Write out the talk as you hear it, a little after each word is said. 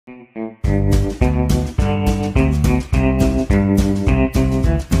Hello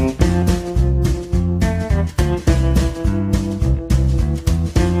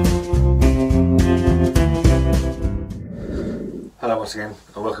once again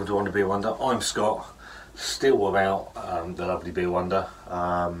and welcome to Wonder Beer Wonder. I'm Scott, still without the lovely Beer Wonder.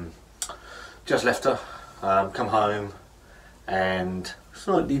 Just left her, come home and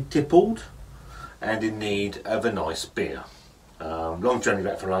slightly tippled and in need of a nice beer. Long journey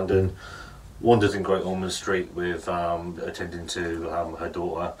back from London, wandered in Great Ormond Street with attending to her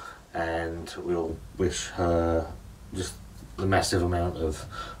daughter, and we'll wish her just a massive amount of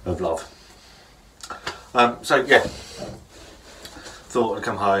love. So yeah, thought I'd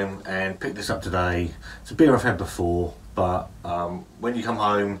come home and pick this up today. It's a beer I've had before, but when you come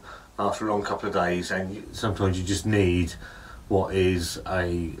home after a long couple of days and sometimes you just need what is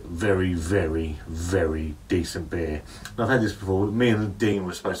a very, very, very decent beer. And I've had this before. Me and Dean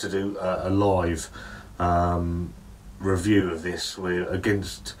were supposed to do a live review of this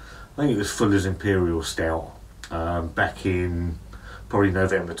against, I think it was Fuller's Imperial Stout, back in probably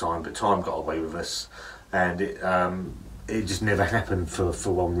November time, but time got away with us, and it just never happened for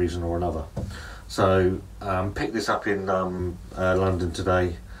one reason or another. So picked this up in London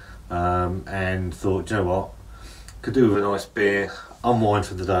today, and thought, you know what, could do with a nice beer, unwind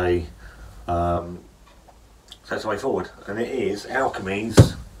for the day. So that's the way forward, and it is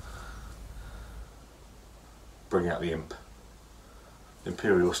Alechemy's Bring Out the Imp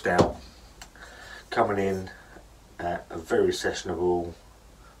Imperial Stout, coming in at a very sessionable,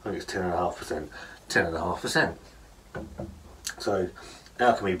 I think it's 10.5%. 10.5%. So,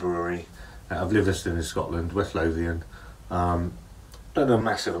 Alechemy Brewery out of Livingston in Scotland, West Lothian. Don't know a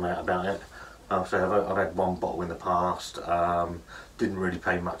massive amount about it. So I've had one bottle in the past. Didn't really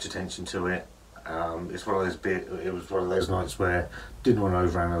pay much attention to it. It's one of those it was one of those nights where didn't want to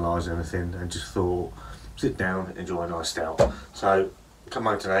overanalyse anything and just thought, sit down, enjoy a nice stout. So come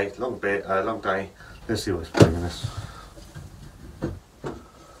home today, long day. Let's see what's bringing us.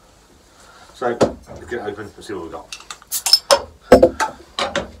 So let's get it open and see what we've got.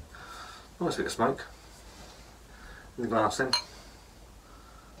 Nice bit of smoke in the glass then.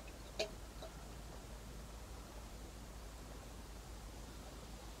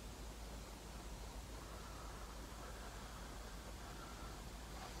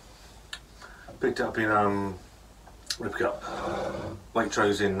 Picked it up in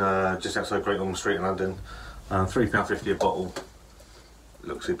Waitrose in just outside Great Ormond Street in London. £3.50 a bottle.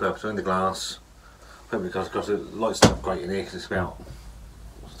 Looks superb. So in the glass. Hope it comes it lights up great in here because it's about,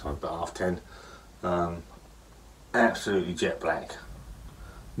 what's the time, about 10:30. Absolutely jet black.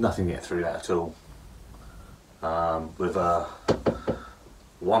 Nothing get through that at all. With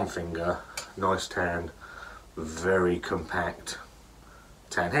one finger, nice tan, very compact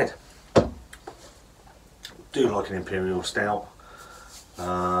tan head. Do like an Imperial Stout.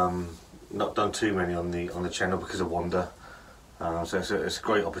 Not done too many on the channel because of Wonder. So it's a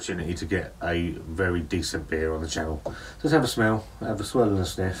great opportunity to get a very decent beer on the channel. Let's have a smell, have a swirl and a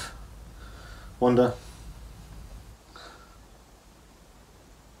sniff. Wonder.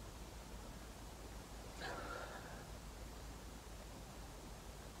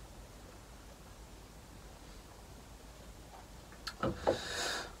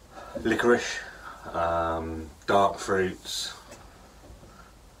 Licorice, dark fruits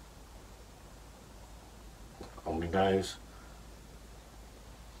on my nose.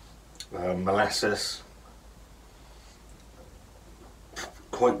 Molasses,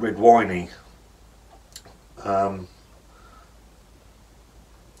 quite red winey.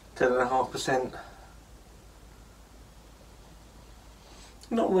 10.5%.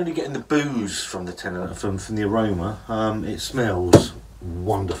 Not really getting the booze from the from the aroma. It smells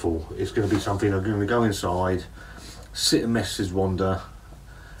wonderful. It's going to be something I'm going to go inside, sit and message Wonder,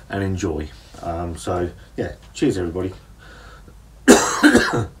 and enjoy. So yeah, cheers everybody.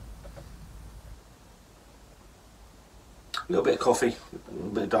 A little bit of coffee, a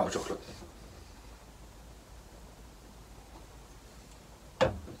bit of dark chocolate.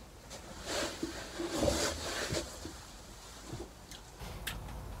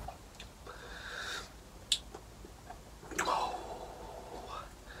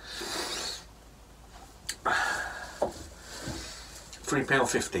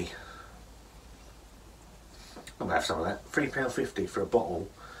 £3.50. I'm gonna have some of that. £3.50 for a bottle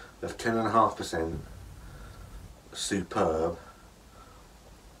of 10.5%. Superb.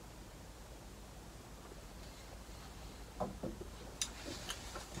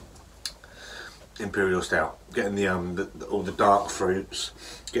 Imperial Stout. Getting the all the dark fruits,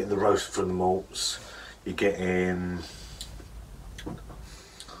 getting the roast from the malts. You're getting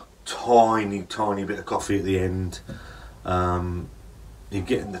tiny bit of coffee at the end. You're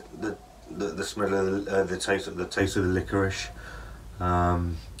getting the smell of the taste of the licorice.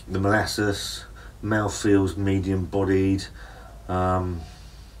 The molasses. Mouth feels medium bodied. That's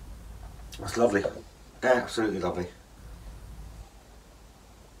lovely, absolutely lovely.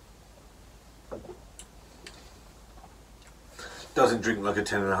 Doesn't drink like a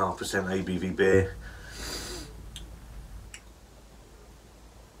 10.5% ABV beer.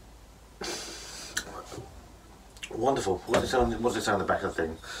 Wonderful. What's it say on the back of the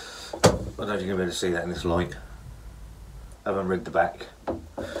thing? I don't know if you can really see that in this light. I haven't read the back.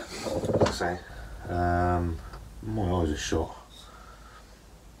 Let's say. My eyes are shot.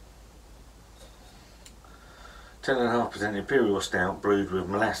 10.5% Imperial Stout brewed with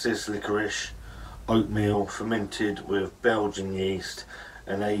molasses, licorice, oatmeal, fermented with Belgian yeast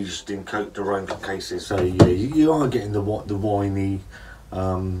and aged in Côte d'Arôme cases. So yeah, you are getting the winey,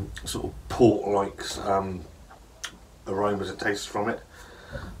 sort of port-like aromas that tastes from it.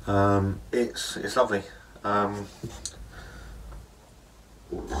 It's lovely.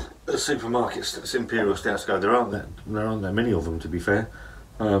 The supermarkets, Imperial Stouts go. There aren't that many of them, to be fair.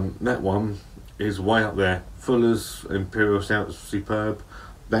 That one is way up there. Fuller's Imperial Stout, superb.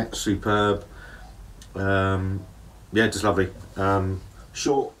 That's superb. Yeah, just lovely.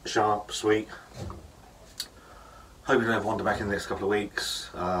 Short, sharp, sweet. Hoping to have Wonder back in the next couple of weeks.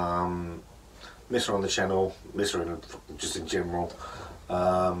 Miss her on the channel, miss her just in general.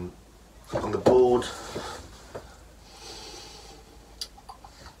 On the board,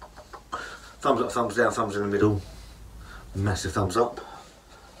 thumbs up, thumbs down, thumbs in the middle. Massive thumbs up.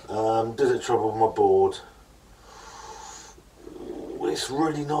 Does it trouble my board? It's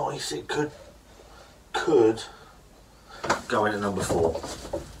really nice. It could go in at number 4.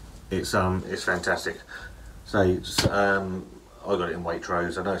 It's fantastic. So I got it in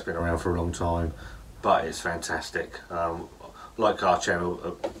Waitrose. I know it's been around for a long time, but it's fantastic. Like our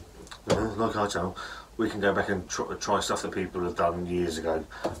channel, we can go back and try stuff that people have done years ago.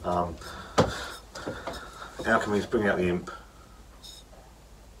 Alechemy's bringing out the Imp.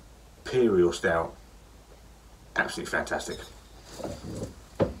 Imperial Stout. Absolutely fantastic.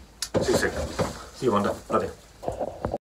 See you soon. See you, Wonder. Love you.